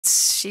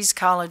she's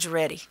college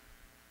ready.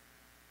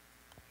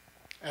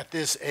 At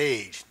this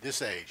age,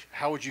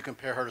 how would you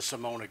compare her to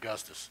Seimone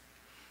Augustus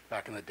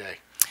back in the day?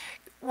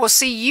 Well,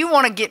 see, you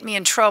want to get me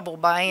in trouble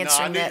by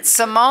answering that.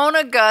 Seimone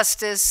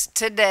Augustus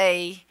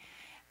today,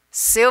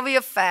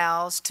 Sylvia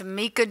Fowles,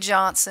 Tamika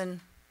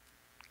Johnson,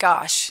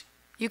 gosh,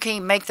 you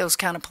can't make those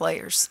kind of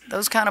players.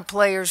 Those kind of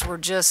players were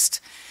just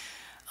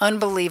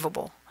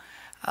unbelievable.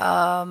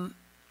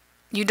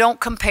 You don't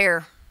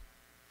compare.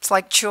 It's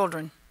like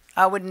children.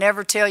 I would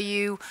never tell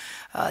you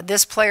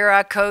this player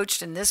I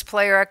coached and this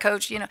player I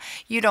coached. You know,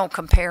 you don't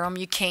compare them.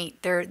 You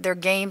can't. Their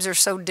games are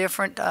so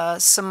different.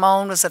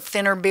 Seimone was a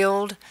thinner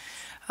build.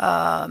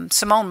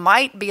 Seimone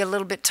might be a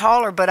little bit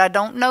taller, but I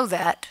don't know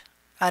that.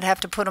 I'd have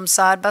to put them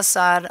side by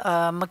side.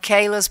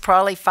 Mikaylah's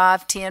probably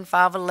 5'10",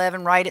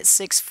 5'11", right at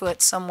 6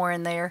 foot, somewhere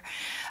in there.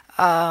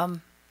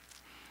 Seimone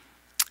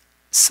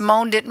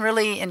didn't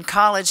really, in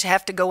college,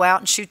 have to go out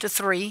and shoot the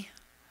three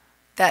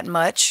that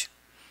much.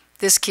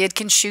 This kid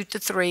can shoot the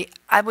three.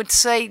 I would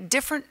say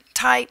different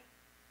type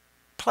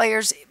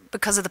players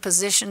because of the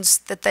positions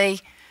that they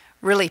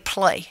really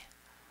play.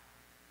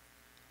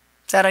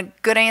 Is that a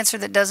good answer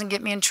that doesn't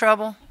get me in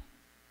trouble?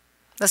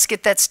 Let's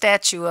get that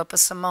statue up of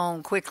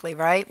Seimone quickly,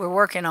 right? We're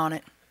working on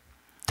it.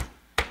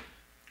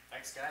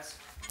 Thanks, guys.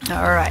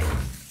 All right.